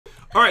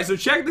Alright, so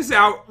check this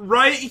out.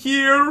 Right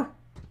here.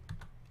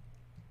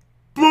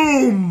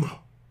 Boom!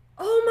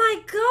 Oh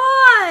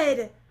my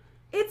god!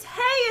 It's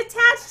hay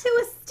attached to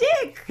a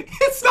stick!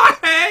 It's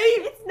not hay!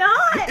 It's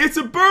not! It's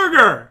a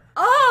burger!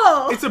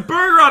 Oh! It's a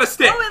burger on a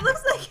stick! Oh, it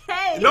looks like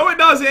hay! No, it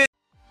doesn't!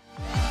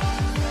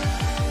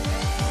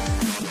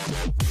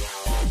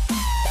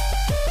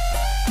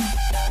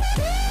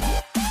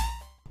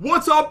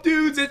 What's up,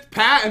 dudes? It's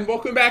Pat, and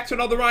welcome back to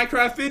another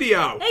Minecraft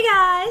video. Hey,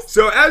 guys!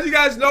 So, as you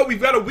guys know,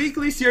 we've got a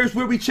weekly series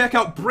where we check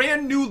out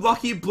brand new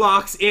Lucky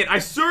Blocks, and I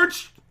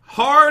searched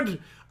hard,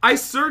 I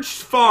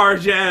searched far,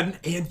 Jen,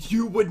 and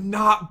you would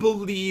not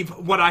believe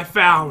what I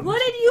found.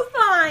 What did you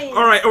find?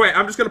 Alright,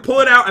 I'm just gonna pull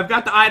it out. I've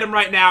got the item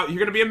right now. You're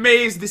gonna be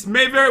amazed. This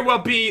may very well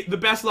be the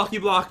best Lucky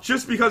Block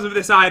just because of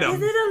this item.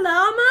 Is it a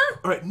llama?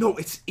 Alright, no,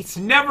 it's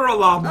never a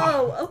llama.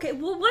 Oh, okay.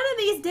 Well, one of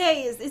these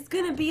days, it's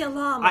gonna be a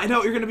llama. I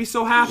know, you're gonna be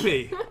so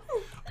happy.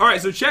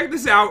 Alright, so check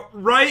this out.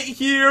 Right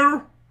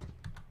here.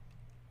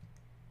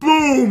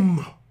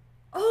 Boom!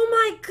 Oh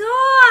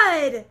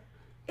my god!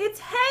 It's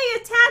hay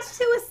attached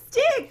to a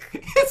stick!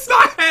 It's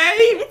not hay!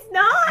 It's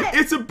not!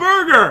 It's a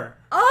burger!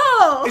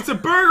 Oh! It's a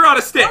burger on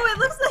a stick! Oh, it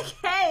looks like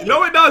hay!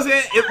 No, it doesn't!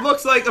 It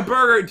looks like a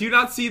burger. Do you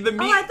not see the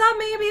meat? Oh, I thought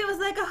maybe it was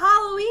like a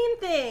Halloween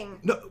thing.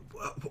 No,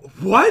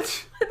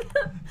 what?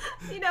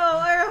 You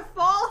know, or a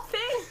fall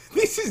thing.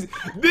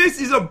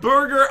 This is a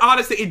burger on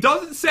a stick. It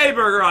doesn't say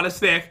burger on a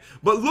stick,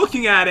 but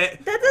looking at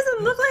it... That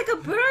doesn't look like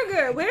a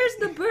burger. Where's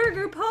the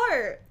burger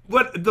part?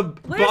 What, the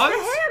Where's buns?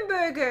 the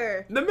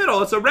hamburger? In the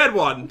middle, it's a red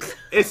one.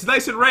 It's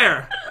nice and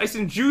rare. Nice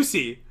and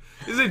juicy.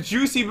 This is a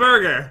juicy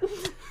burger.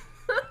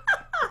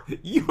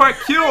 You are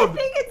killed. I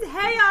think it's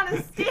hay on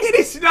a stick. It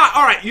is not.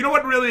 Alright, you know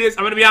what it really is?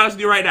 I'm going to be honest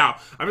with you right now.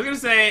 I'm just going to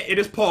say it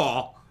is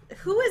Paul.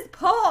 Who is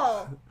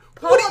Paul?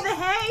 Paul the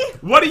hay?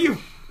 What are you...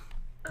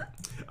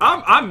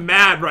 I'm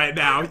mad right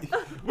now.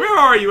 Where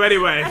are you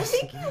anyway? I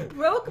think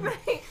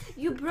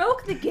you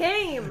broke the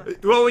game.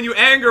 Well, when you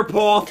anger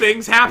Paul,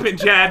 things happen,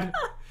 Jed.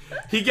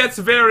 He gets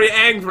very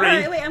angry.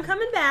 Alright, wait, I'm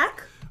coming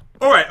back.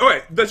 Alright,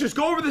 let's just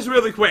go over this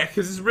really quick,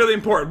 because this is really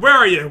important. Where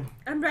are you?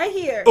 I'm right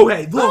here.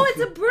 Okay, look. Oh, it's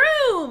a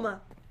broom.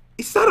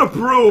 It's not a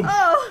broom.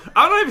 Oh.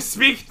 I'm not even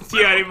speaking to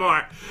you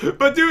anymore.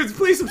 But dudes,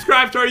 please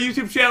subscribe to our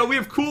YouTube channel. We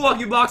have cool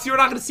Lucky Blocks you're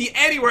not going to see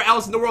anywhere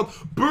else in the world.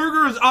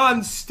 Burgers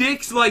on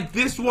sticks like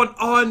this one,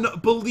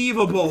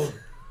 unbelievable.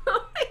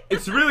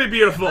 It's really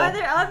beautiful. Are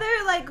there other,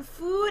 like,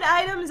 food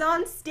items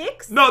on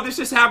sticks? No, this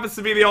just happens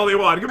to be the only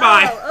one.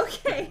 Goodbye. Oh,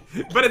 okay.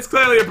 But it's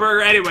clearly a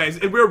burger anyways.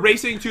 And we're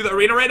racing to the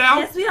arena right now?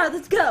 Yes, we are.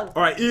 Let's go.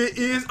 Alright, it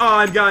is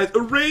on, guys.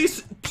 A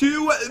race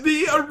to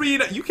the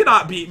arena. You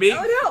cannot beat me. Oh,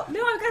 no.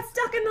 No, I got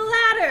stuck in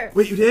the ladder.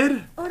 Wait, you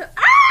did? Oh, no.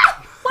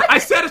 Ah! What? I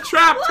set a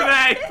trap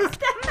today.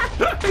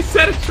 I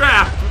set a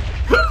trap.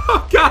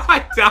 Oh, God,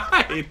 I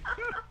died.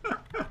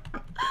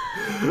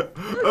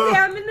 Okay,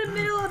 I'm in the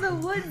middle of the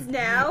woods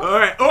now.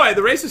 Alright,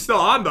 the race is still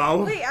on,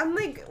 though.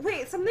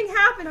 Wait, something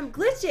happened. I'm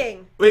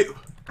glitching. Wait.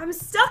 I'm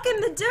stuck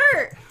in the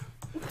dirt.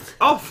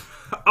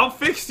 I'll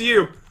fix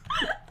you.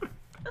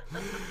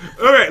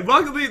 Alright,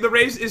 luckily the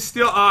race is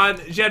still on.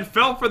 Jen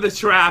fell for the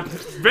trap.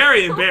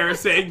 Very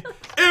embarrassing.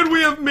 And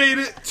we have made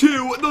it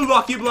to the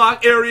Lucky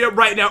Block area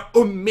right now.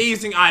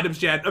 Amazing items,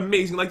 Jen.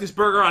 Amazing. Like this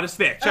burger on a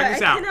stick. Check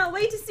this out. I cannot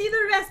wait to see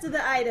the rest of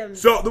the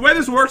items. So, the way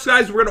this works,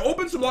 guys, we're going to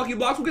open some Lucky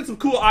Blocks. We'll get some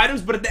cool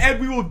items. But at the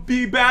end, we will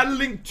be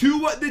battling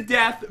to the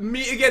death.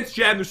 Me against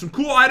Jen. There's some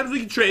cool items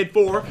we can trade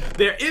for.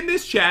 They're in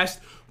this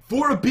chest.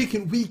 For a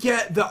beacon, we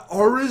get the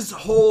Aura's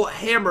Hole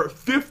Hammer.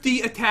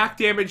 50 attack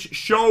damage.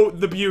 Show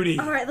the beauty.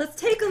 Alright, let's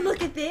take a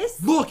look at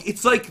this. Look,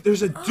 it's like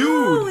there's a dude.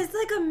 Oh, it's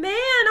like a man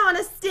on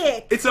a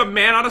stick. It's a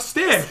man on a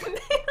stick. It's a man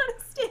on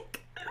a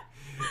stick.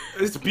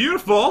 It's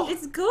beautiful.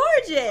 It's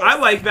gorgeous. I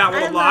like that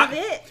one a lot. I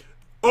love it.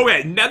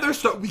 Okay, Nether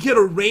Star. We get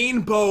a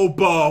rainbow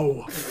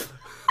bow.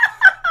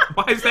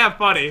 Why is that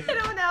funny? I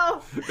don't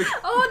know.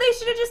 Oh, they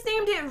should have just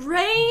named it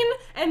Rain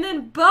and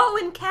then bow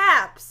in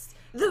caps.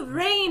 The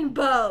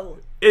rainbow.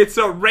 It's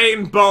a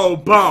rainbow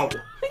bow.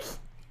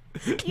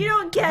 You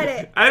don't get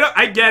it.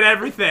 I get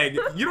everything.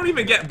 You don't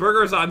even get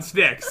burgers on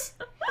sticks.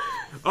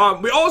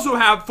 We also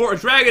have, for a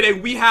dragon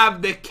egg, we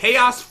have the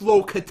Chaos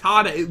Flow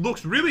Katana. It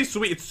looks really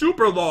sweet. It's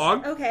super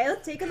long. Okay,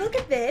 let's take a look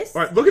at this.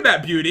 Alright, look at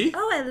that beauty.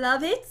 Oh, I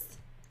love it.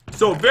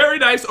 So, very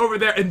nice over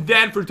there. And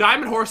then, for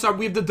Diamond Horse Arm,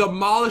 we have the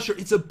Demolisher.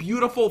 It's a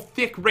beautiful,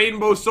 thick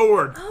rainbow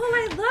sword. Oh,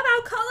 I love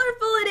how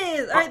colorful it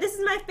is. Alright, this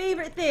is my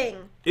favorite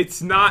thing.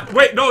 It's not...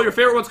 Wait, no, your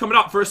favorite one's coming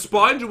up. For a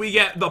sponge, we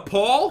get the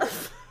Paul.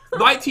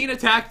 19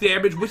 attack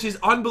damage, which is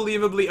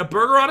unbelievably a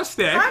burger on a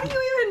stick. How do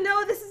you even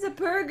know this is a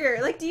burger?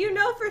 Like, do you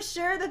know for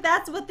sure that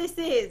that's what this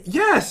is?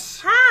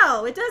 Yes.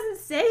 How? It doesn't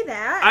say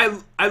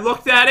that. I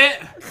looked at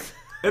it,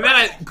 and then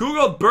I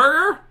googled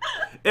burger,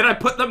 and I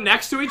put them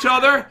next to each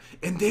other,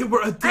 and they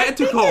were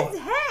identical. I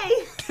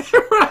think it's hay.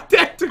 They were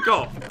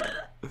identical.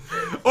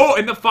 Oh,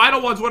 and the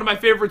final one's one of my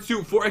favorites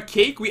too. For a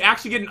cake, we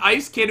actually get an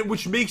ice cannon,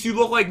 which makes you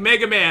look like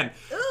Mega Man.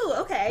 Ooh,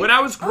 okay. When I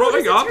was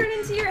growing up, does it turn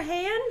into your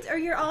hand or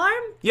your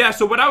arm? Yeah.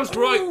 So when I was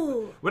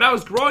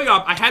growing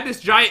up, I had this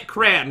giant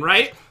crayon,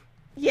 right?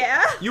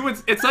 Yeah?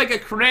 It's like a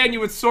crayon you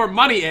would store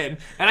money in,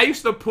 and I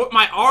used to put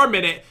my arm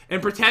in it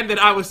and pretend that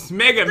I was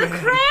Mega Man. The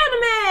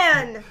Crayon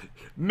Man!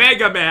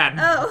 Mega Man.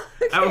 Oh,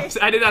 okay.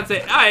 I did not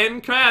say, I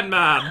am Crayon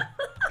Man.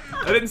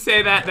 I didn't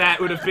say that. That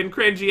would have been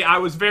cringy. I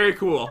was very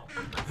cool.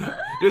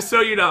 Just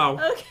so you know.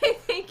 Okay,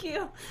 thank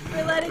you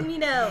for letting me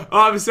know.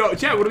 So,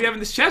 Chad, what do we have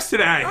in this chest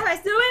today?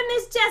 Alright, so in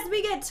this chest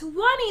we get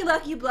 20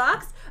 lucky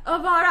blocks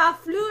of our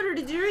Fleur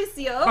de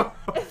Duricio.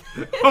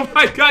 Oh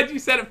my god, you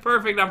said it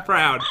perfect. I'm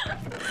proud.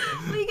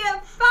 We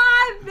get 5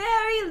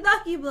 very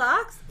lucky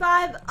blocks,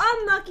 5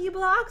 unlucky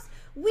blocks.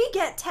 We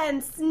get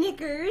 10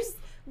 Snickers.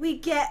 We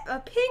get a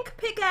pink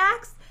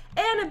pickaxe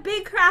and a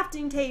big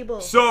crafting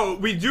table. So,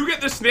 we do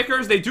get the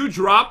Snickers. They do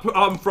drop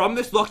from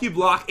this lucky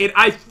block. And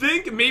I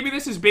think maybe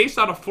this is based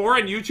on a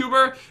foreign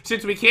YouTuber,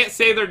 since we can't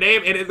say their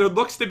name, and it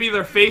looks to be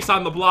their face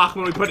on the block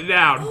when we put it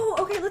down. Oh,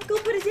 okay, let's go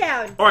put it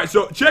down. Alright,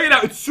 so check it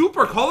out. It's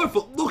super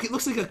colorful. Look, it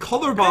looks like a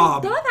color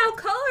bomb. I love how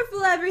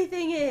colorful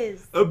everything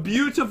is. A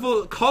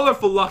beautiful,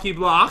 colorful lucky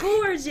block.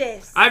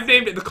 Gorgeous. I've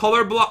named it the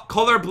color bomb.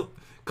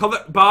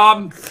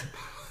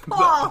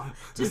 Paul.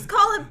 Just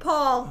call it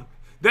Paul.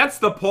 That's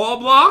the Paul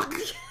block?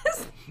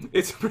 Yes.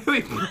 It's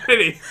really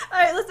pretty.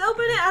 Alright, let's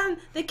open it on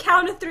the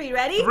count of 3.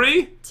 Ready?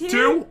 3,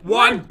 2,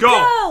 1,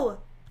 go!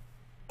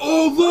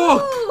 Oh,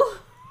 look! Ooh.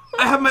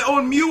 I have my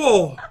own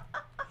mule.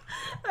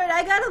 Alright,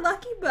 I got a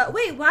lucky butt.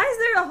 Wait, why is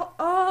there a...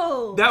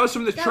 Oh. That was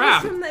from the trap.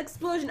 That was from the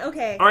explosion.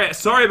 Okay. Alright,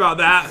 sorry about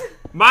that.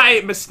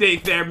 My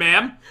mistake there,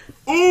 ma'am.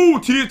 Ooh,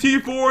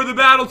 TNT for the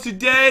battle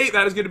today.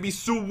 That is going to be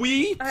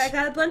sweet. Alright, I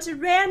got a bunch of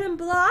random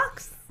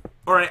blocks.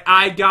 Alright,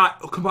 I got...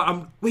 Oh, come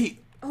on. Wait.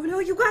 Oh, no,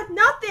 you got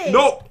nothing.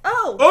 No.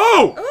 Oh.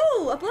 Oh.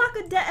 Oh, a block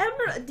of the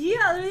emeralds?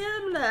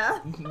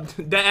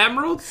 The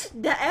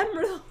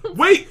emerald.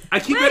 Wait, I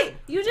keep Wait,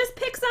 you just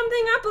picked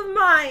something up of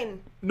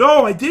mine.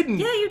 No, I didn't.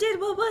 Yeah, you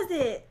did. What was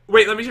it?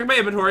 Wait, let me check my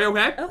inventory,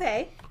 okay?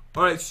 Okay.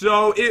 Alright,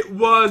 so it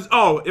was...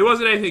 Oh, it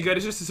wasn't anything good.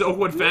 It's just this oak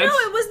wood fence. No,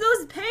 it was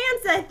those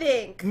pants, I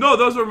think. No,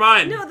 those were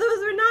mine. No, those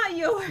were not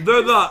yours.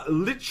 They're the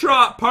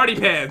Litra party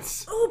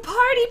pants. Oh,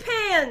 party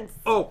pants.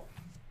 Oh.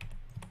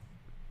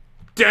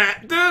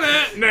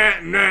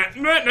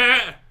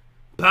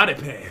 Party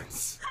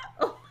pants.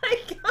 Oh my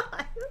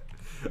god.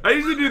 I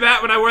usually do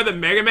that when I wear the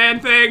Mega Man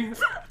thing.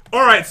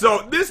 Alright,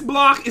 so this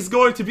block is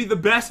going to be the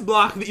best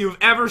block that you've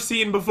ever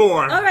seen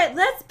before. Alright,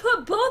 let's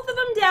put both of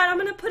them down. I'm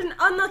gonna put an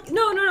unlucky...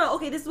 No.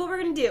 Okay, this is what we're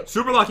gonna do.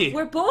 Super lucky.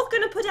 We're both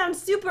gonna put down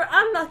super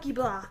unlucky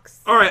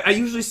blocks. Alright, I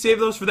usually save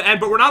those for the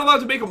end, but we're not allowed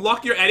to make them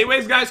luckier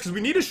anyways, guys, because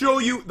we need to show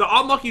you the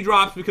unlucky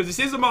drops, because this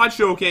is a mod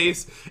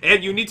showcase,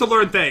 and you need to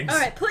learn things.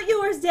 Alright, put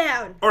yours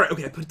down. Alright,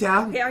 okay, put it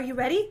down. Okay, are you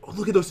ready? Oh,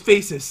 look at those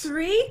faces.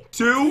 3,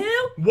 2,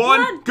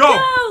 1, go!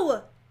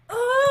 Oh,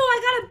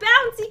 I got a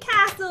bouncy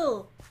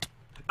castle.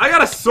 I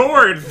got a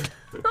sword.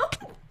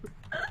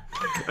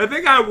 I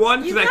think I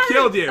won because I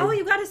killed you. Oh,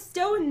 you got a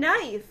stone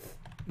knife.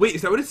 Wait,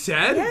 is that what it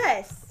said?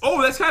 Yes. Oh,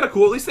 that's kind of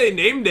cool. At least they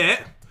named it.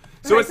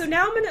 So, so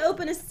now I'm going to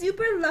open a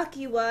super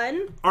lucky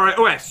one. Alright,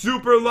 okay.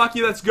 Super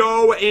lucky. Let's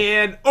go.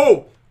 And,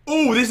 oh,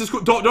 this is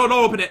cool. Don't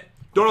open it.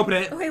 Don't open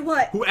it. Okay,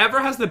 what?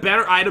 Whoever has the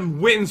better item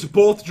wins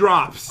both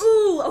drops.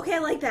 Ooh, okay, I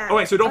like that.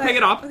 Okay, so don't pick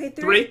it up. Okay,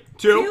 3,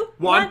 2,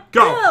 1,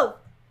 go.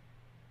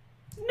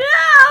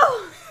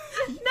 No!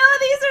 No,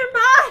 these are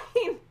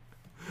mine!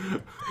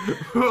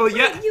 Well,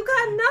 yeah. You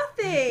got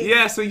nothing.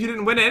 Yeah, so you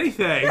didn't win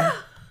anything. No,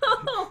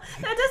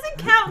 that doesn't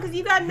count because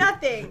you got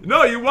nothing.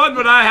 No, you won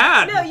what I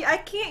had. No, I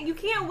can't. You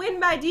can't win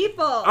by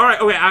default. All right,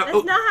 okay.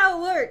 That's not how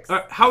it works.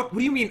 What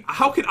do you mean?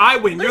 How could I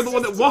win? You're the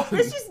one that won.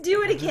 Let's just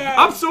do it again.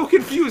 I'm so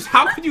confused.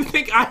 How could you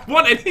think I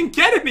won? I didn't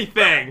get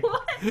anything.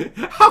 What?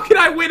 How could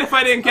I win if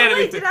I didn't get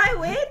anything? Did I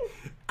win?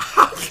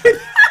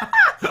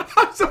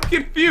 I'm so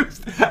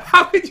confused.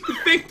 How could you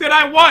think that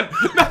I won?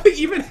 Nothing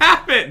even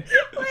happened.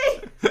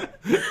 Wait,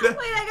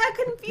 I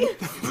got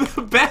confused.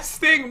 The best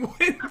thing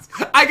wins.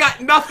 I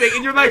got nothing,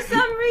 and you're like... For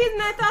some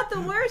reason, I thought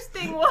the worst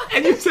thing was...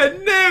 And you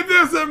said, no,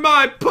 those are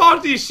my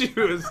party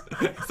shoes.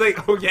 It's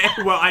like, okay,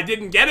 well, I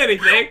didn't get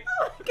anything.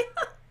 Oh my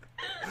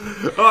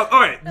god.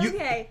 Alright.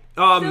 Okay.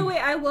 So wait,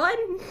 I won?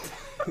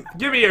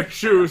 Give me your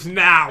shoes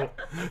now.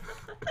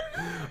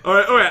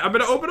 Alright, I'm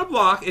gonna open a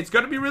block. It's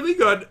gonna be really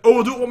good. Oh,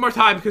 we'll do it one more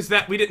time because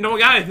no one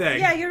got anything.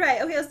 Yeah, you're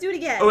right. Okay, let's do it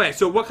again. Okay,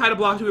 so what kind of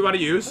block do we want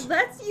to use?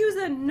 Let's use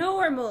a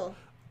normal.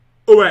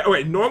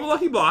 Okay, normal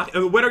lucky block,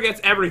 and the winner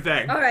gets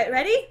everything. Alright,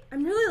 ready?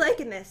 I'm really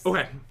liking this.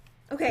 Okay.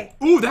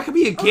 Ooh, that could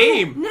be a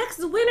game. Next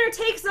winner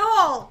takes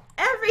all.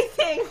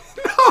 Everything.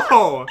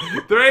 No.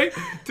 3,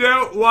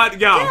 2, 1,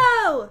 go.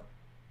 Go.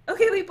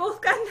 Okay, we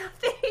both got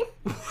nothing.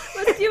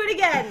 Let's do it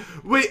again.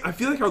 Wait, I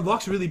feel like our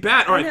luck's really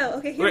bad. Alright. No,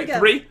 okay, here we go.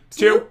 3,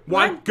 2,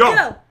 1,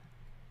 go.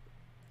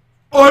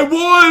 I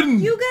won!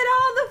 You get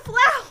all the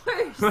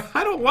flowers.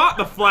 I don't want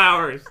the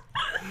flowers.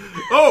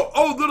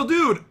 Oh, little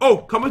dude. Oh,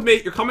 come with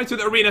me. You're coming to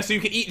the arena so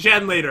you can eat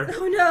Jen later.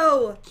 Oh,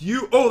 no.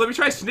 Let me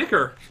try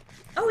Snicker.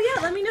 Oh,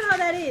 yeah, let me know how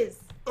that is.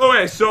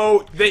 Okay,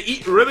 so they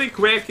eat really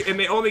quick and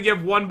they only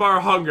give 1 bar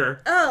of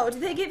hunger. Oh, do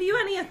they give you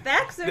any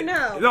effects or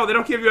no? No, they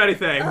don't give you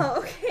anything. Oh,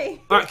 okay.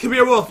 Alright, come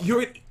here, Wolf.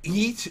 You're gonna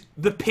eat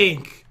the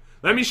pink.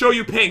 Let me show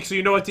you pink so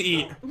you know what to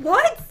eat.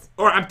 What?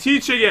 Or I'm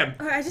teaching him.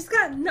 Alright, I just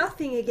got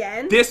nothing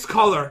again. This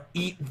color,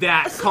 eat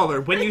that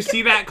color. When you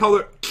see that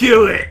color,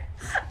 kill it.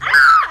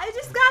 Ah! I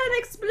just got an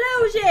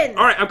explosion.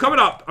 Alright, I'm coming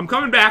up. I'm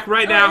coming back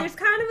right now. There's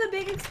kind of a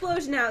big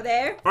explosion out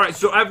there. Alright,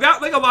 so I've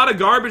got like a lot of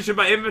garbage in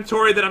my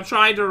inventory that I'm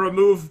trying to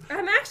remove.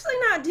 I'm actually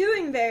not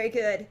doing very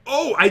good.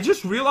 Oh, I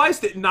just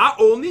realized that not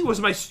only was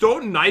my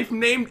stone knife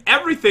named,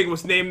 everything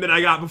was named that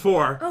I got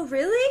before. Oh,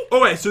 really?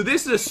 Oh wait, so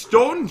this is a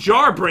stone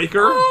jar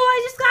breaker. Oh,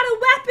 I just got a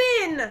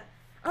weapon.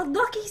 A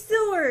lucky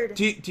sword.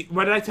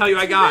 What did I tell you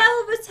I got?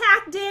 12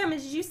 attack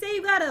damage. Did you say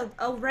you got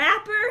a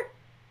rapper?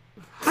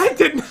 I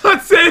did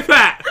not say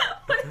that.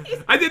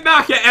 I did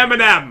not get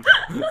Eminem.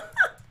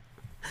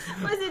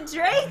 Was it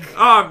Drake?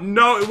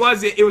 No, it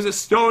wasn't. It was a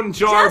stone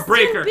jar Justin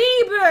breaker.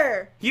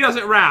 Bieber. He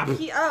doesn't rap.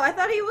 Oh, I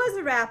thought he was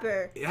a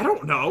rapper. I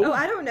don't know. Oh,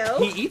 I don't know.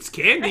 He eats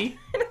candy.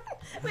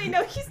 Wait,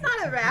 no, he's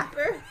not a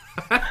rapper.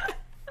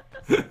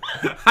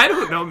 I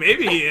don't know.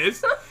 Maybe he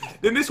is.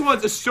 Then this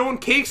one's a stone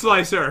cake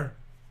slicer.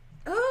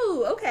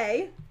 Oh,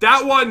 okay.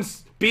 That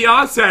one's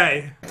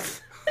Beyonce.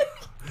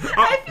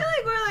 I feel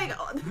like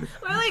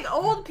we're like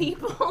old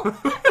people. We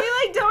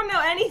like don't know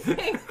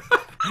anything.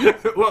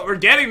 Well, we're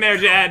getting there,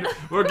 Jed.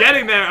 We're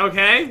getting there,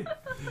 okay?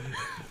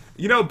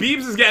 You know,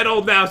 Beebs is getting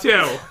old now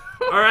too.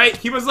 Alright?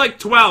 He was like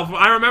 12.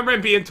 I remember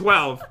him being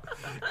 12.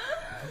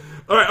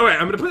 Alright,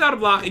 I'm gonna put out a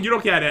block and you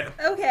don't get it.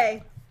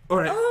 Okay.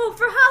 Alright. Oh,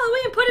 for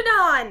Halloween, put it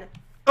on.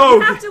 Oh,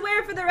 You have to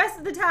wear it for the rest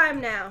of the time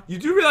now. You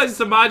do realize it's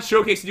a mod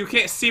showcase and you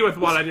can't see with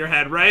one on your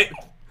head, right?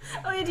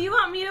 Okay, do you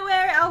want me to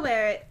wear it? I'll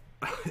wear it.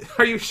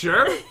 Are you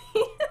sure?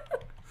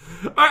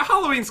 Alright,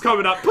 Halloween's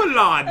coming up. Put it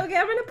on. Okay,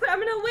 I'm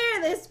gonna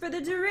wear this for the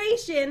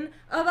duration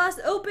of us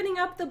opening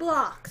up the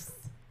blocks.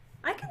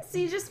 I can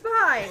see just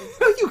fine.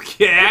 No, you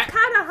can't. It's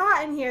kind of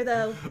hot in here,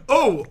 though.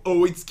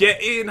 Oh, it's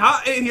getting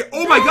hot in here.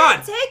 Oh my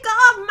god. Take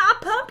off my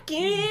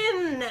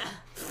pumpkin.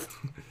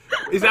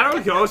 Is that how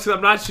it goes? Because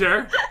I'm not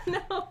sure.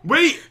 No.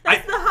 Wait.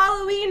 That's the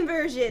Halloween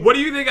version. What do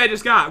you think I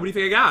just got? What do you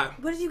think I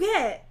got? What did you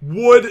get?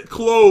 Wood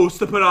clothes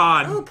to put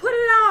on. Oh, put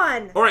it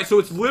on. Alright, so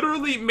it's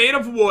literally made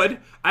of wood.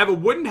 I have a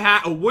wooden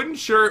hat, a wooden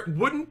shirt,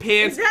 wooden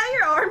pants. Is that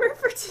your armor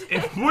for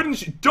today? And wooden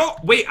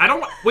I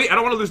don't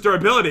want to lose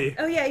durability.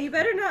 Oh yeah, you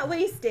better not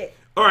waste it.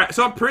 Alright,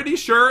 so I'm pretty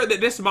sure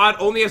that this mod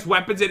only has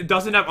weapons and it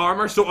doesn't have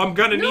armor, so I'm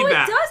gonna need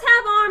that. No, it does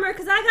have armor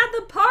because I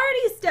got the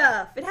party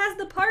stuff. It has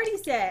the party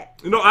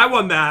set. No, I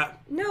won that.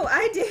 No,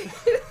 I did.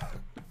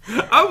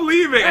 I'm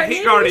leaving. I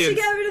hate Guardians. We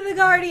should get rid of the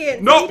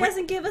Guardians. No, he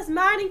doesn't give us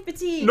mining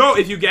fatigue. No,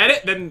 if you get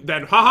it, then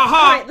ha ha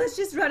ha. Alright, let's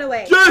just run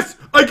away. Yes!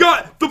 I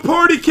got the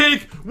party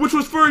cake, which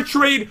was for a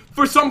trade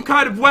for some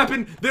kind of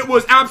weapon that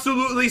was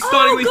absolutely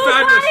stunningly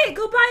fabulous.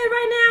 Go buy it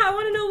right now. I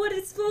want to know what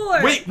it's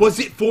for. Wait, was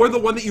it for the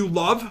one that you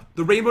love?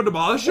 The Rainbow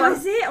Demolisher?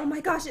 Was it? Oh my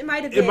gosh, it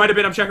might have been. It might have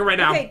been. I'm checking right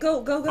now. Okay,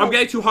 go. I'm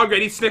getting too hungry. I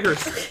need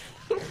Snickers.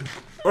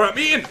 Alright, I'm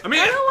eating. I don't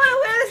want to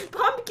wear this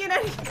pumpkin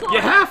anymore.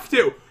 You have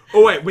to.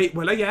 Oh, wait,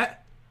 what did I get?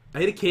 I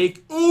ate a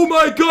cake. Oh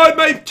my god,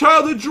 my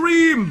childhood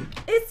dream!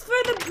 It's for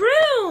the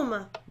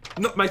broom!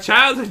 No, my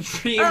childhood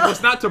dream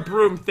was not to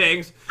broom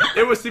things.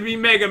 It was to be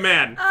Mega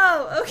Man.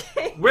 Oh,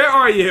 okay. Where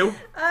are you?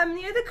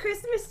 Near the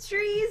Christmas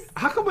trees.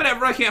 How come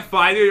whenever I can't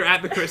find you, you're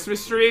at the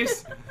Christmas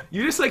trees?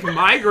 You just like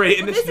migrate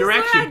in this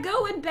direction. This is where I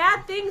go when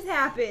bad things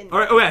happen.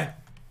 Alright, okay.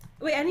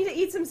 Wait, I need to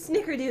eat some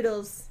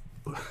snickerdoodles.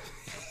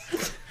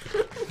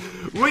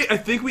 Wait, I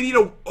think we need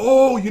a...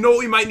 Oh, you know what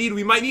we might need?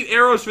 We might need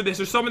arrows for this.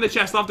 There's some in the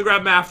chest. I'll have to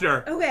grab them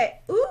after. Okay.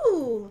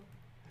 Ooh.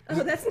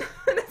 Oh, that's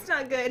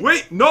not good.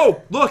 Wait,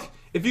 no. Look.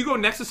 If you go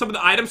next to some of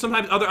the items,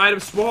 sometimes other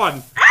items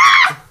spawn.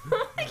 Ah!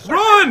 Oh my God.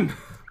 Run!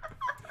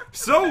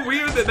 So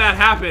weird that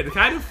happened.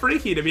 Kind of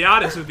freaky, to be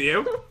honest with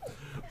you.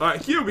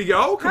 Alright, here we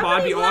go. Come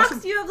on, be awesome. How many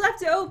blocks do you have left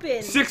to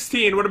open?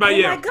 16. What about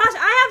you? Oh my gosh,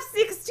 I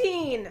have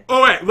 16.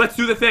 Oh, wait. Let's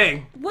do the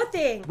thing. What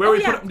thing? Where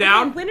we put them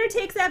down? Okay, winner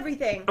takes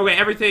everything. Okay,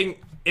 everything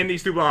in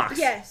these 2 blocks.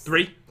 Yes.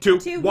 3,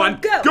 2,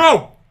 1, go!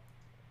 Go!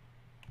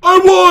 I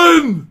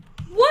won!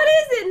 What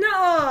is it?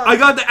 No. I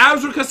got the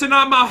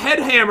Abracadabra head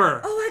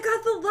hammer. Oh, I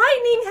got the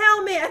lightning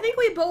helmet. I think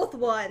we both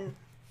won.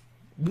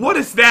 What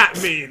does that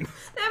mean?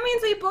 That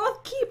means we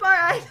both keep our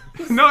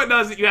items. No, it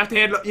doesn't. You have to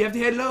hand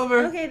it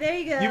over. Okay, there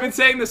you go. You've been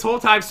saying this whole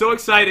time, so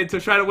excited to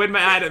try to win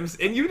my items,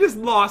 and you just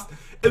lost.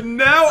 And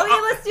now.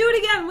 Okay, let's do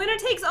it again. Winner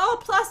takes all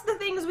plus the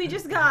things we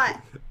just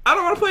got. I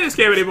don't want to play this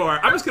game anymore.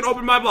 I'm just gonna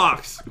open my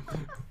blocks.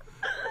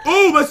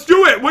 Oh, let's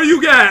do it. What do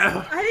you get?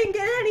 I didn't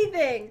get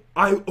anything.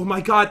 Oh my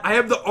god, I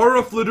have the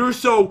Aura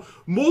Fladurso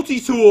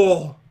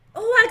multi-tool.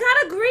 Oh, I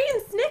got a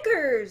green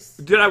Snickers.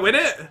 Did I win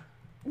it?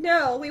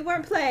 No, we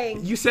weren't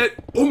playing. You said,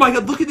 oh my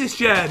god, look at this,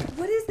 Jed.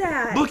 What is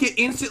that? Look, it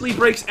instantly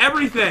breaks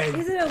everything.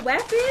 Is it a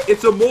weapon?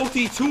 It's a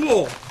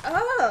multi-tool.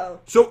 Oh.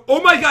 So,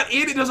 oh my god,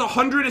 and it does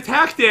 100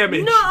 attack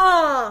damage.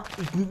 Nuh-uh.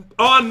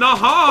 Oh,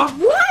 nah-ha.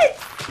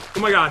 What? Oh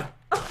my god.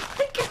 Oh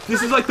my god.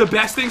 This is like the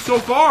best thing so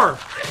far.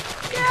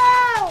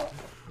 No.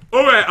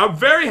 Alright, I'm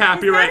very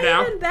happy right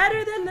now. Is that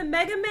even better than the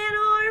Mega Man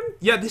arm?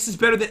 Yeah, this is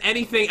better than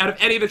anything out of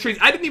any of the trades.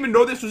 I didn't even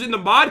know this was in the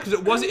mod because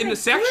it wasn't in the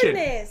section.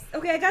 Goodness.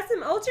 Okay, I got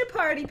some Ultra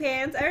Party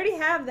pants. I already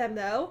have them,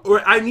 though.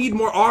 Or I need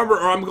more armor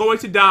or I'm going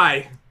to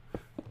die.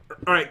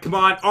 Alright, come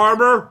on,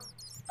 armor.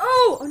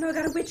 Oh no, I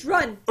got a witch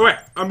run. Alright,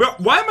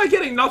 why am I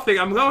getting nothing?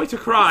 I'm going to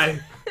cry.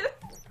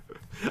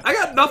 I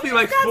got nothing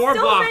like 4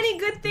 blocks. So many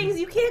good things.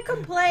 You can't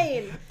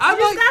complain. You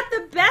got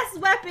the best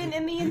weapon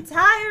in the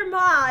entire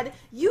mod.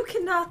 You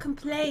cannot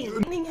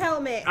complain.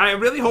 Helmet. I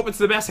really hope it's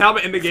the best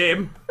helmet in the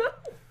game.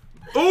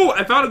 Oh,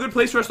 I found a good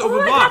place for us to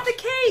open blocks. I got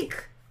the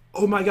cake.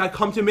 Oh my god,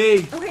 come to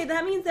me. Okay,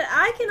 that means that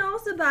I can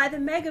also buy the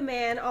Mega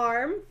Man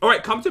arm.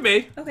 Alright, come to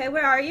me. Okay,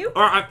 where are you?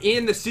 Alright, I'm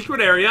in the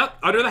secret area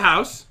under the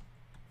house.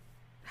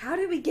 How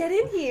did we get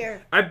in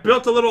here? I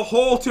built a little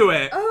hole to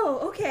it. Oh,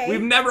 okay.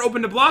 We've never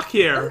opened a block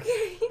here.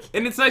 Okay.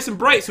 And it's nice and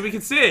bright so we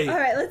can see.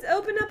 Alright, let's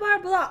open up our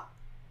block.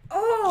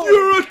 Oh.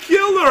 You're a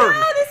killer!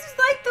 Oh, this is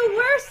like the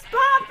worst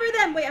spot for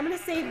them. Wait, I'm gonna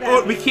save that.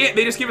 Oh, we can't.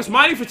 They just give us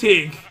mining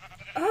fatigue.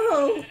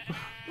 Oh.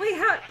 Wait,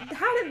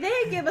 how did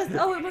they give us?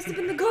 Oh, it must have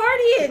been the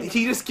Guardian.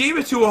 He just gave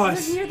it to us.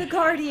 It was near the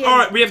Guardian.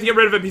 Alright, we have to get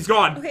rid of him. He's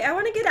gone. Okay, I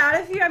want to get out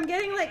of here. I'm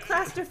getting like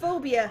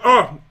claustrophobia.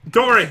 Oh,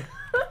 don't worry.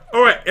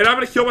 Alright, and I'm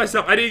gonna kill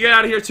myself. I need to get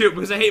out of here too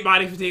because I hate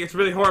mining fatigue. It's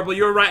really horrible.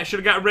 You were right. I should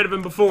have gotten rid of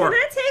him before. Can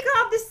I take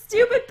off this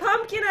stupid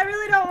pumpkin? I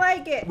really don't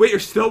like it. Wait, you're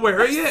still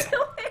wearing it?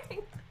 Still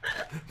wearing.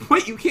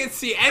 Wait, you can't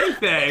see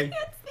anything. I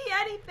can't see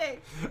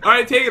anything.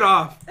 Alright, take it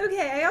off.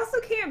 Okay, I also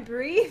can't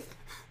breathe.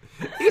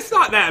 It's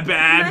not that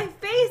bad. My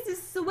face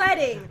is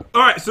sweating.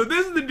 Alright, so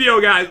this is the deal,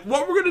 guys.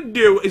 What we're gonna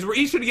do is we're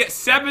each gonna get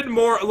 7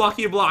 more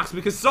lucky blocks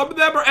because some of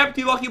them are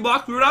empty lucky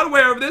blocks. We were not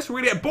aware of this. We're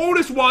gonna get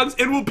bonus ones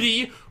and we'll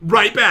be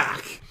right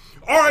back.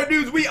 Alright,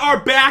 dudes, we are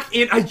back,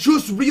 and I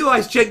just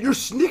realized, Jen, your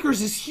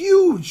Snickers is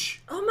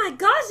huge. Oh my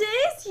gosh,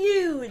 it is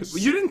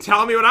huge. You didn't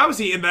tell me when I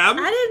was eating them.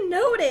 I didn't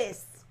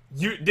notice.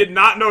 You did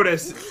not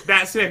notice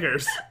that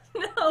Snickers.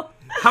 No.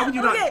 How would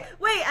you not? Okay,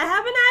 wait, I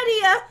have an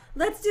idea.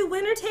 Let's do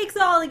winner takes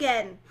all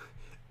again.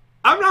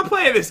 I'm not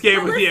playing this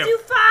game with you. Let's do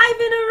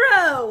 5 in a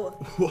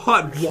row.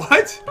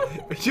 What?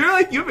 You're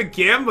like, you have a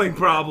gambling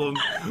problem.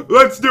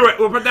 Let's do it.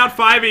 We'll put down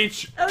 5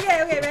 each.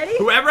 Okay, ready?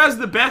 Whoever has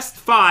the best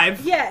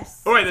 5.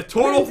 Yes. Alright, the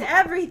total. Wins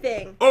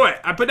everything.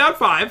 Alright, I put down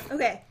 5.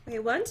 Okay,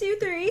 1, 2,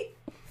 3,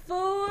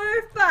 4,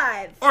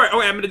 5.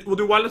 Alright, we'll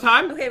do one at a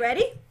time. Okay,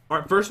 ready?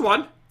 Alright, first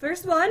one.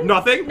 First one.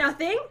 Nothing.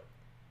 Nothing.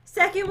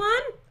 Second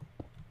one.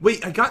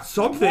 Wait, I got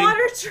something.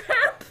 Water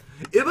trap.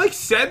 It like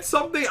said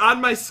something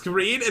on my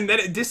screen and then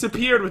it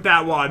disappeared with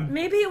that one.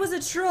 Maybe it was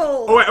a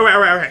troll. Oh, wait,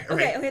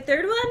 okay.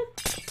 Third one.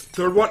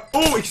 Third one.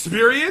 Oh,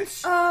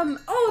 experience? A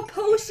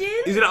potion.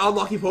 Is it an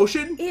unlucky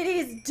potion? It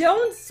is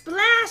don't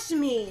splash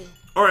me.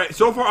 Alright,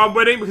 so far I'm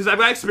winning because I've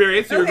got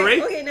experience. Do you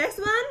agree? Okay, next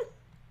one.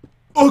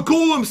 Oh,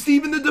 Golem,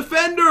 Steven the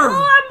Defender.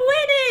 Oh,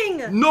 I'm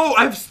winning. No,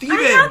 I have Steven.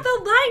 I got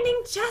the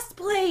lightning chest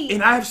plate.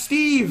 And I have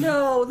Steve.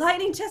 No,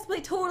 lightning chest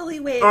plate totally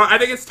wins. Alright, I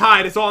think it's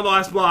tied. It's all in the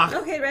last block.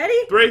 Okay,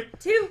 ready? 3,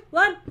 2,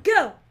 1,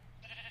 go.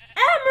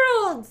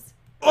 Emeralds.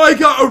 I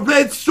got a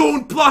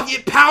redstone block.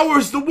 It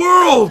powers the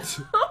world.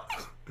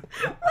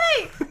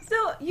 Wait,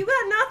 so you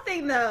got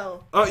nothing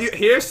though. Oh,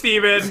 here's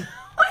Steven.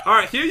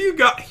 Alright, here you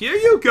go. Here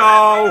you go.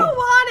 I don't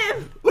want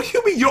him. What do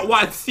you mean you don't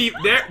want Steve?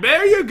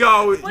 There you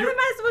go. What am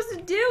I supposed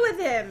to do with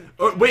him?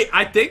 Wait,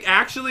 I think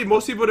actually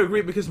most people would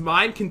agree because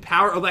mine can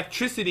power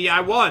electricity. I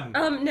won.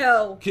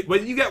 No. What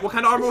did you get? What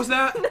kind of armor was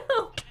that?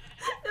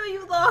 No,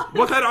 you lost.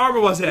 What kind of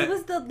armor was it? It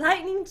was the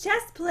lightning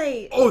chest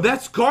plate. Oh,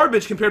 that's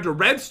garbage compared to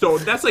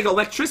redstone. That's like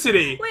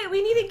electricity. Wait,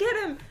 we need to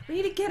get him. We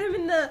need to get him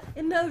in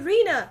the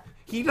arena.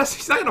 He's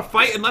not gonna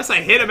fight unless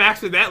I hit him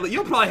accidentally.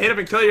 You'll probably hit him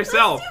and kill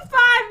yourself. Let's do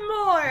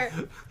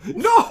 5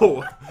 more.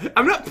 No,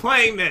 I'm not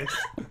playing this.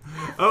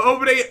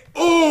 Opening it.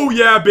 Oh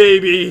yeah,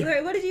 baby.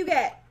 Alright, what did you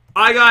get?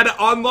 I got an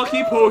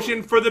unlucky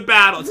potion for the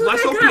battle. It's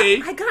less OP.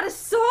 I got a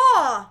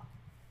saw.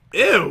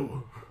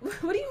 Ew.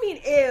 What do you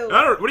mean, ew?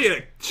 What do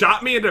you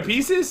chop me into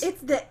pieces?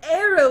 It's the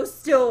arrow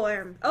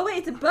storm. Oh wait,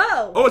 it's a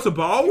bow. Oh, it's a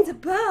bow? It's a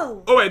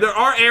bow. Oh wait, there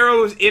are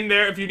arrows in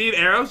there if you need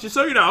arrows, just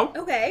so you know.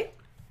 Okay.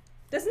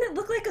 Doesn't it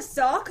look like a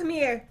saw? Come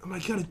here. Oh my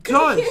god, it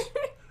does.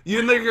 You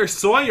didn't like your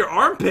saw in your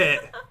armpit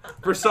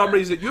for some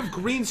reason. You have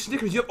green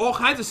Snickers. You have all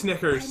kinds of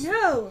Snickers. I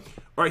know.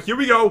 Alright, here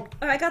we go.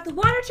 Alright, I got the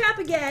water trap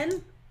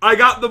again. I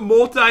got the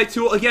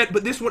multi-tool again,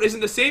 but this one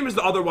isn't the same as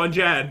the other one,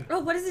 Jen. Oh,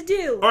 what does it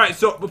do? Alright,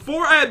 so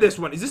before I had this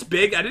one, is this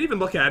big? I didn't even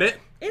look at it.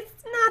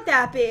 It's not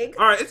that big.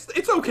 Alright,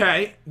 it's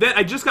okay. Then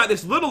I just got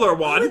this littler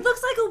one. Oh, it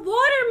looks like a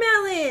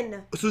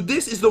watermelon. So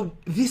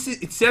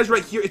it says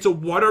right here, it's a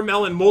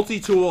watermelon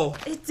multi-tool.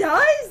 It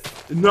does?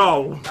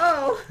 No.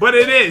 Oh. But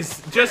it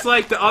is. Just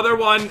like the other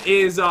one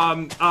is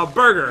a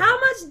burger. How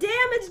much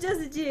damage does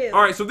it do?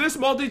 Alright, so this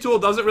multi-tool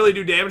doesn't really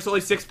do damage. It's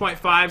only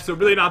 6.5, so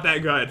really not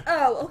that good.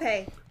 Oh,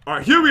 okay.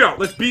 Alright, here we go.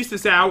 Let's beast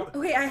this out.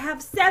 Okay, I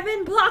have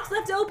 7 blocks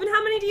left to open.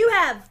 How many do you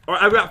have?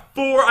 Alright, I've got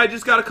 4. I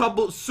just got a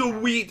couple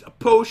sweet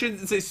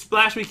potions. It says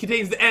Splash Me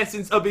contains the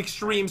essence of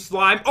extreme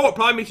slime. Oh, it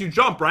probably makes you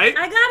jump, right?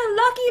 I got a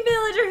lucky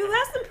villager who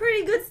has some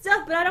pretty good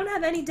stuff, but I don't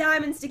have any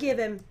diamonds to give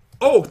him.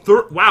 Oh,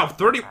 wow,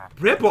 30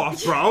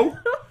 rip-offs, bro.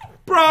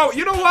 Bro,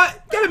 you know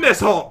what? Get in this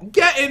hole.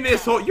 Get in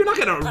this hole. You're not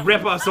gonna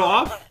rip us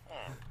off.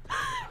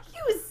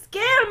 You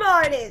scam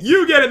artist.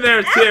 You get in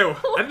there too.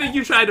 I think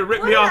you tried to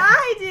rip me off.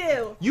 What did I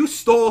do? You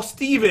stole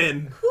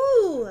Steven.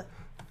 Who?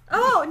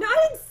 Oh, no,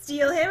 I didn't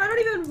steal him. I don't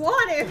even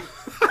want him.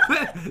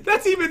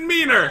 That's even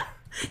meaner.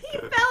 He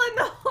fell in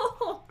the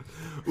hole.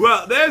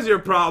 Well, there's your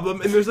problem.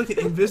 And there's like an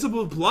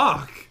invisible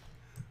block.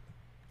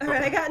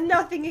 Alright, I got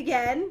nothing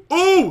again.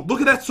 Oh,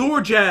 look at that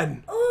sword,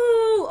 Jen.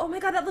 Ooh, oh my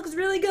god, that looks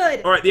really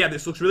good. Alright, yeah,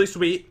 this looks really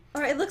sweet.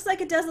 Alright, it looks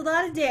like it does a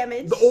lot of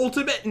damage. The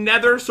ultimate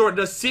nether sword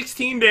does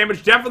 16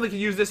 damage. Definitely could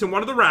use this in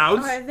one of the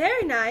rounds. Alright,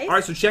 very nice.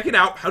 Alright, so check it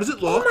out. How does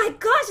it look? Oh my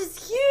gosh,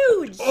 it's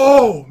huge.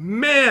 Oh,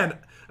 man.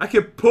 I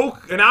could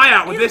poke an eye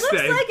out with this thing.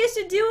 It looks like it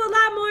should do a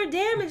lot more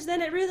damage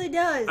than it really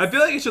does. I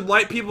feel like it should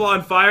light people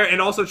on fire and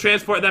also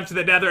transport them to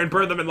the nether and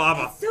burn them in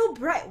lava. It's so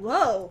bright.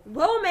 Whoa.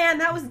 Whoa, man,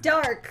 that was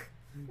dark.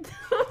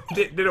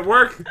 Did it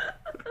work?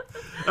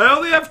 I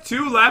only have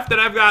 2 left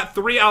and I've got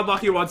 3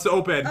 unlucky ones to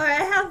open.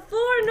 Alright, I have 4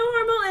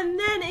 normal and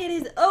then it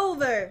is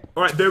over.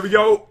 Alright, there we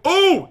go.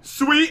 Oh,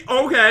 sweet.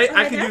 Okay,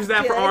 I can that's use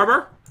that for good.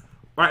 armor.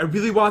 Alright, I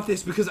really want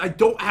this because I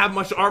don't have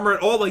much armor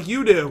at all like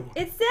you do.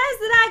 It says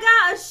that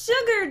I got a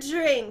sugar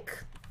drink.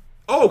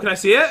 Oh, can I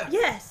see it?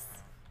 Yes.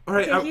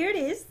 Alright. Okay, here it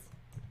is.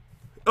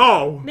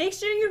 Oh. Make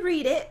sure you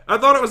read it. I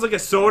thought it was like a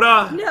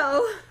soda.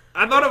 No.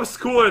 I thought it was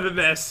cooler than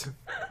this.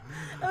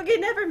 Okay,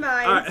 never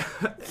mind.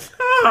 Alright.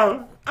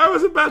 Oh, I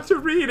was about to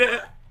read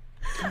it.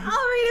 I'll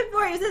read it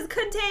for you. It says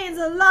contains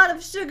a lot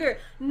of sugar.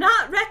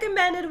 Not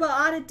recommended while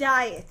on a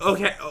diet.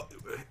 Okay.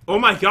 Oh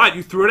my god,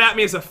 you threw it at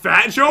me as a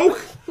fat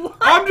joke?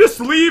 I'm just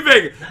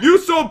leaving. You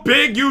so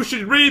big, you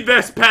should read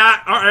this,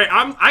 Pat. Alright,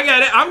 I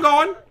get it. I'm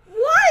going.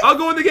 What? I'll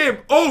go in the game.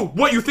 Oh,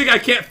 what, you think I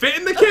can't fit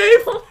in the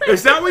cave?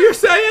 Is that what you're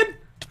saying?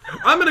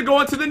 I'm gonna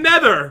go into the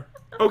nether.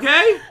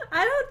 Okay?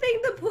 I don't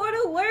think the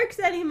portal works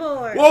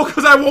anymore. Well,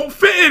 because I won't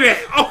fit in it.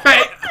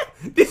 Okay.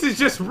 This is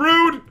just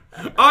rude,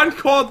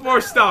 uncalled for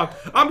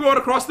stuff. I'm going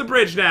across the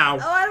bridge now.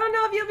 Oh, I don't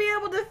know if you'll be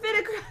able to fit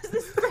across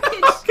this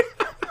bridge.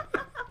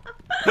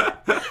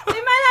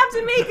 They might have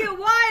to make it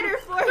wider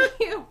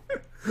for you.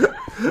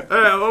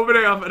 Alright, I'm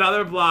opening up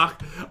another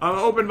block. I'm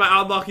gonna open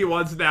my unlucky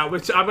ones now,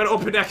 which I'm gonna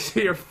open next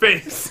to your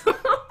face.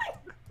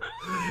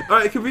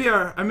 Alright, come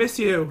here. I miss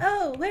you.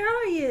 Oh, where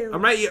are you?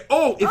 I'm right here.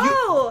 Oh, if you...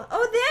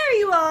 Oh, there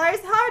you are.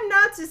 It's hard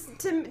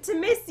not to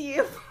miss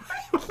you.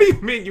 What do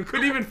you mean? You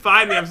couldn't even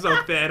find me. I'm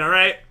so thin,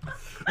 alright?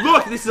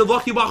 Look, this is a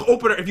lucky block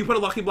opener. If you put a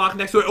lucky block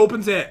next to it, it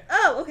opens it.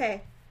 Oh,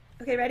 okay.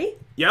 Okay, ready?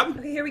 Yep.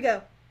 Okay, here we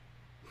go.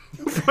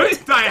 You put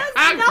it diagonal.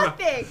 That's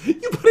nothing.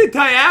 You put it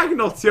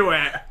diagonal to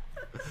it.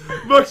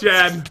 Look,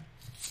 Jen.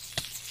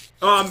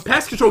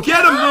 Pest control.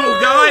 Get him, little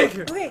guy.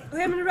 Okay,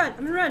 I'm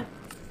gonna run.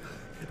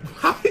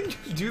 How did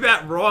you do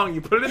that wrong? You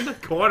put it in the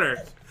corner.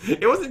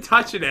 It wasn't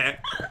touching it.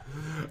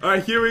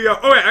 Alright, here we go.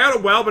 Oh, wait, I got a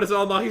well, but it's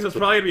all unlucky, so it's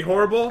probably gonna be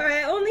horrible.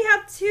 Alright, I only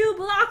have 2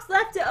 blocks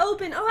left to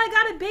open. Oh, I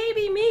got a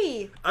baby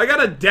me. I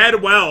got a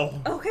dead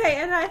well. Okay,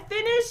 and I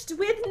finished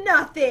with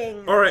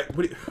nothing. Alright,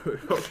 what do you...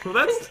 Well,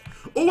 that's...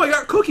 Oh, I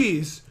got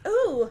cookies.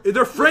 Ooh.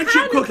 They're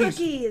friendship What kind of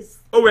cookies.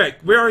 Oh, wait,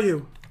 where are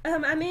you?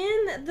 I'm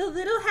in the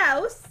little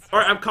house.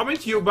 Alright, I'm coming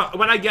to you, but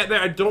when I get there,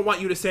 I don't want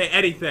you to say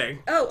anything.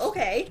 Oh,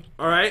 okay.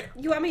 Alright?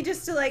 You want me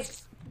just to, like,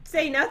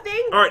 say nothing?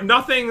 Alright,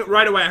 nothing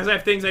right away, because I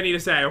have things I need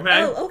to say,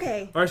 okay? Oh,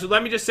 okay. Alright, so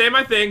let me just say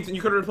my things, and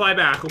you can reply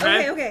back,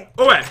 okay? Okay.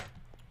 Oh, wait.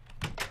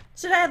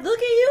 Should I look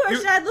at you, or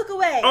should I look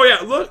away? Oh,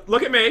 yeah,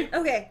 look at me.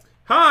 Okay.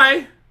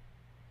 Hi.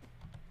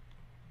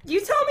 You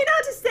told me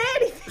not to say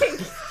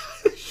anything.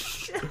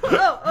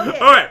 Oh, okay.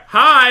 Alright,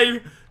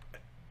 hi.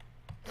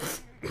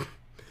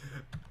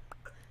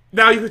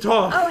 Now you can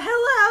talk. Oh,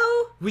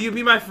 hello. Will you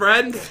be my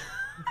friend?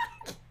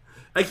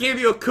 I gave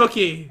you a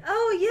cookie.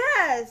 Oh,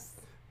 yes.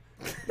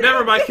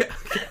 Never mind.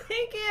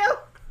 Thank you.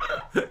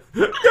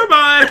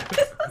 Goodbye.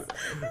 This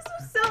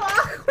was so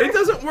awkward. It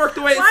doesn't work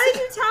the way Why did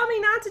you tell me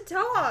not to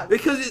talk?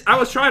 Because I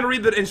was trying to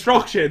read the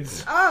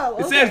instructions. Oh,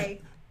 okay. It says,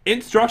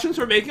 instructions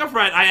for making a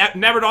friend. I have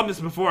never done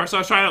this before, so I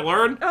was trying to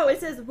learn. Oh, it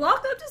says,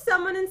 walk up to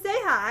someone and say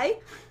hi.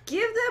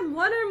 Give them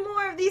 1 or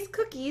more of these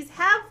cookies.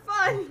 Have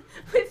fun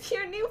with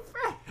your new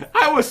friend.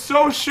 I was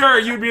so sure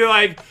you'd be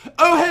like,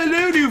 oh,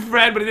 hello, new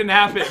friend, but it didn't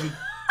happen.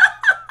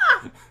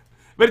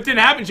 But it didn't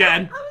happen,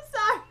 Jen.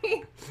 I'm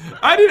sorry.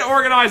 I need to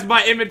organize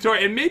my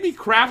inventory and maybe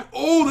craft.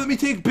 Oh, let me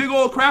take big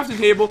old crafting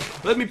table.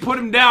 Let me put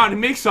him down and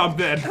make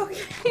something.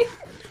 Okay.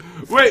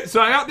 Wait,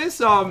 so I got this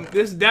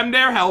this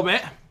Demdare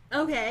helmet.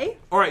 Okay.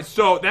 All right,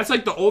 so that's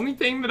like the only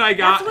thing that I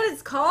got. That's what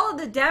it's called,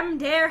 the Dem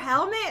Dare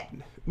helmet?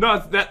 No,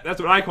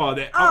 that's what I called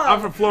it. Oh. I'm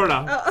from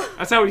Florida. Oh.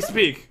 That's how we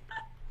speak.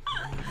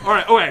 All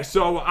right, okay,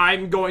 so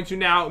I'm going to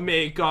now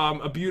make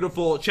a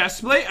beautiful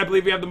chest plate. I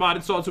believe we have the mod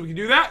installed, so we can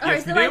do that. All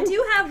right, so I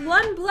do have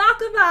 1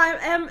 block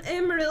of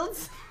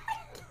emeralds.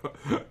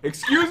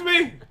 Excuse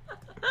me?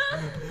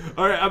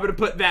 Alright, I'm gonna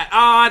put that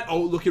on.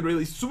 Oh, looking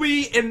really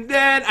sweet. And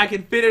then I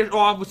can finish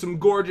off with some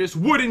gorgeous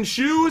wooden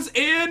shoes.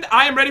 And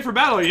I am ready for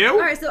battle. Are you?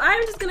 Alright, so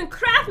I'm just gonna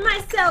craft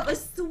myself a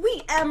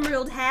sweet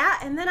emerald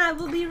hat, and then I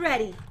will be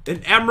ready.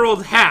 An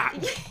emerald hat.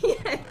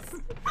 Yes.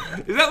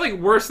 Is that like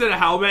worse than a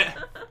helmet?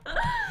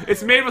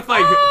 It's made with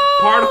like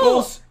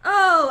particles.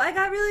 Oh, I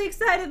got really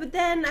excited, but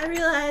then I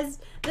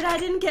realized that I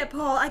didn't get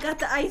Paul. I got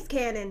the ice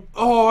cannon.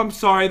 Oh, I'm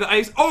sorry. The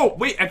ice. Oh,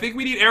 wait. I think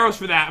we need arrows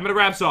for that. I'm gonna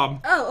grab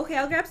some. Oh, okay.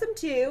 I'll grab some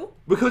too.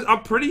 Because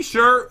I'm pretty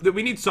sure that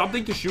we need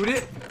something to shoot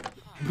it.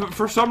 But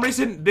for some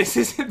reason, this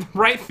isn't the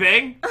right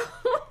thing.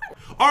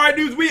 Alright,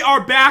 dudes, we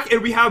are back,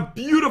 and we have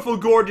beautiful,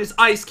 gorgeous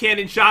ice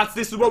cannon shots.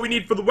 This is what we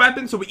need for the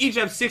weapon, so we each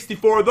have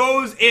 64 of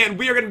those, and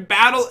we are going to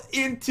battle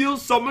until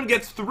someone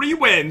gets 3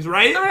 wins,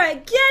 right?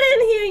 Alright, get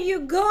in here, you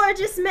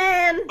gorgeous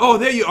man. Oh,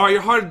 there you are.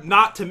 You're hard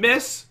not to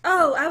miss.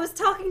 Oh, I was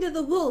talking to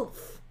the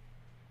wolf.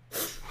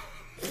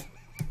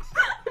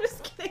 I'm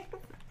just kidding.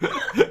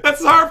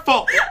 That's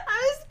hurtful.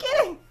 I was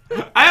kidding.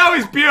 I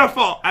always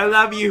beautiful. I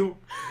love you.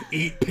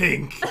 Eat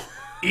pink.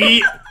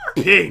 Eat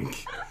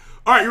pink.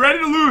 Alright, you ready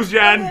to lose,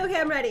 Jen? Okay,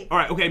 I'm ready.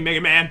 Alright, okay, Mega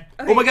Man.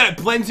 Okay. Oh my god,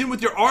 it blends in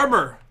with your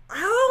armor.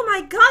 Oh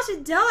my gosh,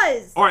 it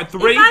does. Alright,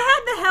 3. If I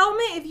had the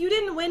helmet, if you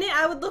didn't win it,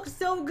 I would look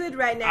so good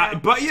right now.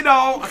 But you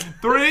know,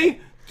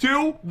 3,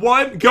 2,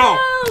 1, go.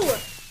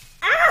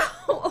 Ow!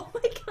 Oh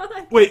my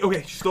god. Wait,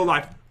 okay, she's still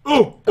alive.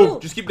 Oh,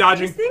 just keep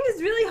dodging. This thing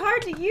is really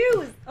hard to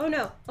use. Oh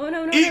no. Oh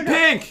no, no, Eat no, no.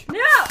 pink.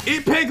 No.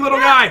 Eat pink, little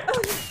No. guy.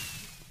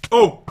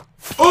 Oh,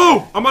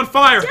 I'm on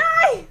fire.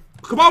 Die.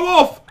 Come on,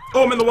 wolf.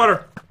 Oh, I'm in the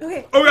water.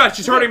 Okay. Oh god,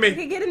 she's hurting me.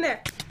 Okay, get in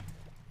there.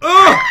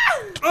 No.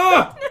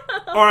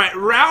 Alright,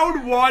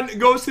 round 1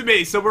 goes to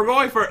me. So we're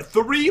going for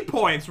 3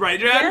 points, right,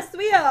 Jen? Yes,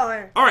 we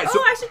are. Alright, so...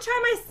 Oh, I should try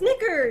my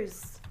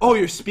Snickers. Oh,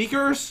 your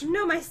speakers?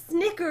 No, my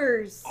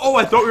Snickers. Oh,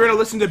 I thought we were going to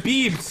listen to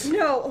Beebs.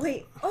 No,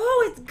 wait.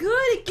 Oh, it's good.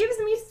 It gives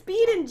me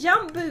speed and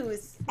jump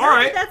boost.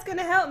 Alright. That's going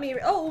to help me.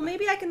 Oh, well,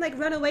 maybe I can, like,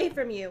 run away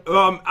from you.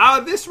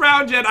 This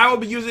round, Jen, I will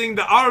be using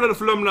the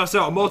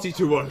Arleflumna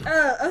multi-tool.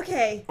 Oh,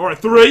 okay. Alright,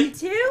 3,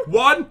 2,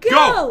 1, go.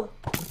 go!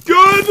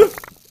 Good!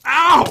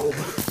 Ow!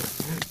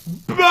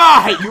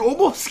 Bah! You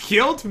almost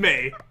killed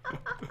me.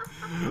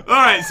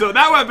 Alright, so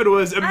that weapon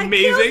was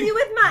amazing. I killed you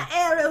with my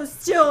arrow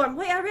storm.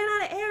 Wait, I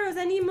ran out of arrows.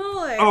 I need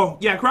more. Oh,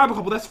 yeah, grab a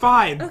couple. That's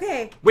fine.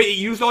 Okay. Wait,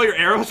 you used all your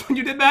arrows when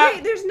you did that?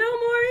 Wait, there's no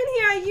more in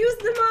here. I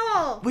used them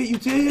all. Wait, you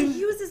It did?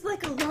 uses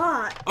like a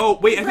lot. Oh,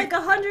 wait, I It's think...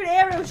 like 100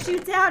 arrows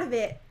shoots out of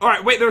it.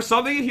 Alright, wait, there's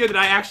something in here that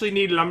I actually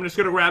needed. I'm just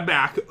gonna grab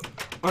back.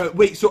 Alright,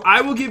 wait, so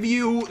I will give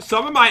you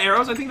some of my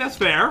arrows. I think that's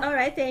fair.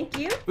 Alright, thank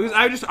you. Because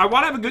I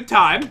want to have a good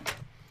time.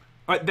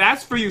 Alright,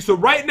 that's for you. So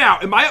right now,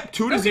 am I up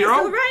 2 to 0?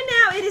 So right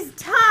now it is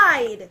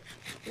tied.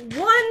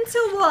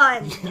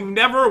 1-1. You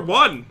never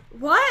won.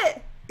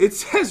 What? It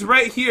says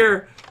right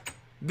here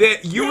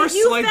that you were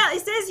like...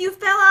 It says you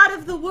fell out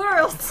of the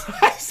world.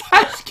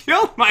 I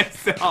killed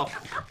myself.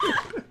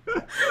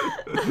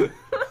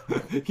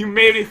 You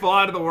made me fall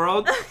out of the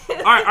world.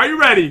 Alright, are you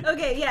ready?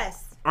 Okay,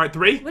 yes. Alright,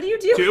 3, What do you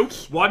do?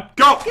 2, 1,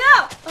 go!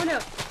 Go! Oh no.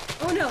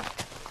 Oh no.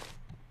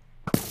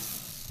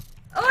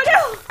 Oh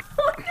no.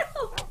 Oh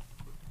no.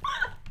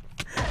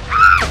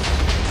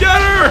 Get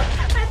her!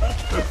 I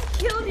think you just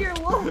killed your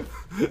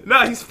wolf.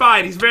 No, he's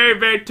fine. He's very,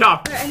 very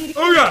tough. Right, I need to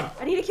Oh god!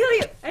 I need to kill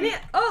you.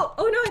 Oh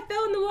no, I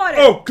fell in the water.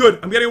 Oh, good.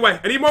 I'm getting away.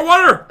 I need more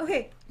water.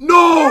 Okay.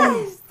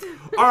 No! Yes.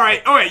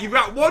 Alright, you've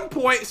got 1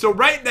 point. So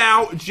right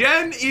now,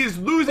 Jen is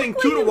losing 2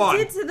 to 1. What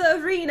you did to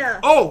the arena.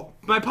 Oh,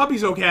 my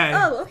puppy's okay.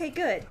 Oh, okay,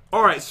 good.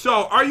 Alright,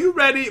 so are you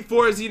ready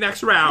for the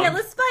next round? Yeah,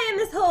 let's fight in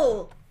this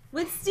hole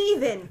with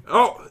Steven.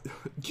 Oh,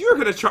 you're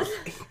gonna try.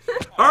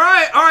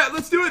 Alright,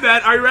 let's do it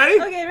then. Are you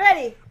ready? Okay,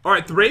 ready.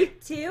 Alright, 3,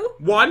 2,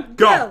 1,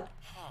 go.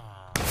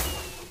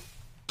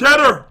 Get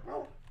her!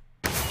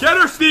 Get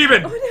her,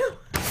 Steven! Oh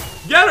no.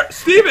 Get her!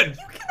 Steven! You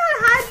cannot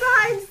hide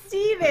behind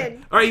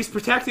Steven. Alright, he's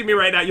protecting me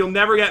right now. You'll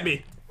never get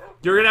me.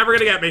 You're never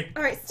gonna get me.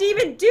 Alright,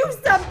 Steven, do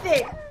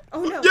something.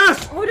 Oh no.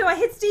 Yes! Oh no, I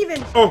hit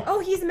Steven. Oh.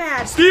 He's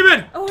mad.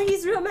 Steven! Oh,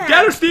 he's real mad.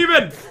 Get her,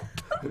 Steven!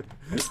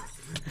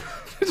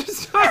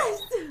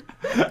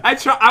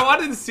 I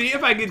wanted to see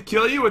if I could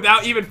kill you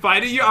without even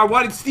fighting you. I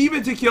wanted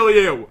Steven to kill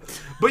you.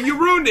 But you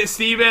ruined it,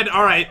 Steven.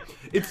 Alright,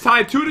 it's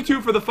tied 2 to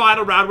 2 for the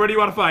final round. Where do you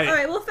want to fight?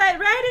 Alright, we'll fight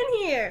right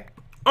in here.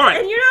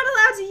 Alright. And you're not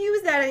allowed to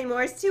use that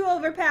anymore. It's too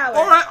overpowered.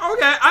 Alright,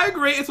 okay, I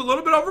agree. It's a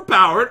little bit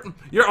overpowered.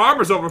 Your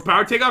armor's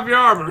overpowered. Take off your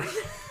armor.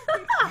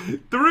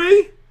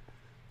 3,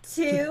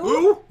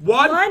 2,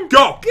 1,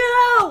 go!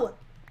 Go!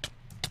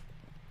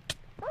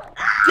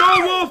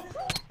 Go, Wolf!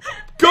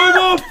 Go,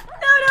 Wolf!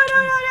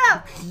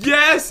 No.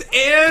 Yes,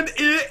 and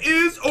it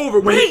is over.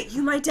 Wait,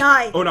 you might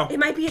die. Oh no. It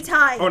might be a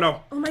tie. Oh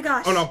no. Oh my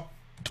gosh. Oh no.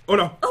 Oh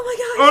no. Oh my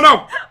gosh. Oh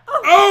no.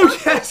 Oh. Oh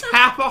yes,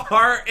 half a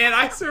heart, and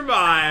I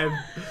survived.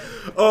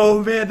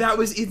 Oh man, that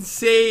was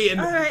insane.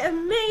 Alright,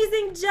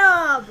 amazing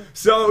job.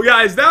 So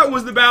guys, that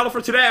was the battle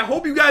for today. I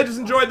hope you guys just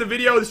enjoyed the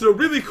video. This is a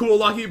really cool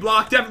lucky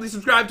block. Definitely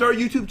subscribe to our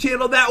YouTube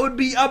channel. That would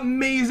be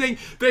amazing.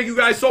 Thank you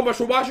guys so much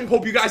for watching.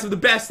 Hope you guys have the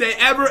best day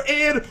ever,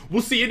 and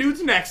we'll see you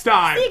dudes next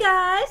time. See you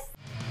guys.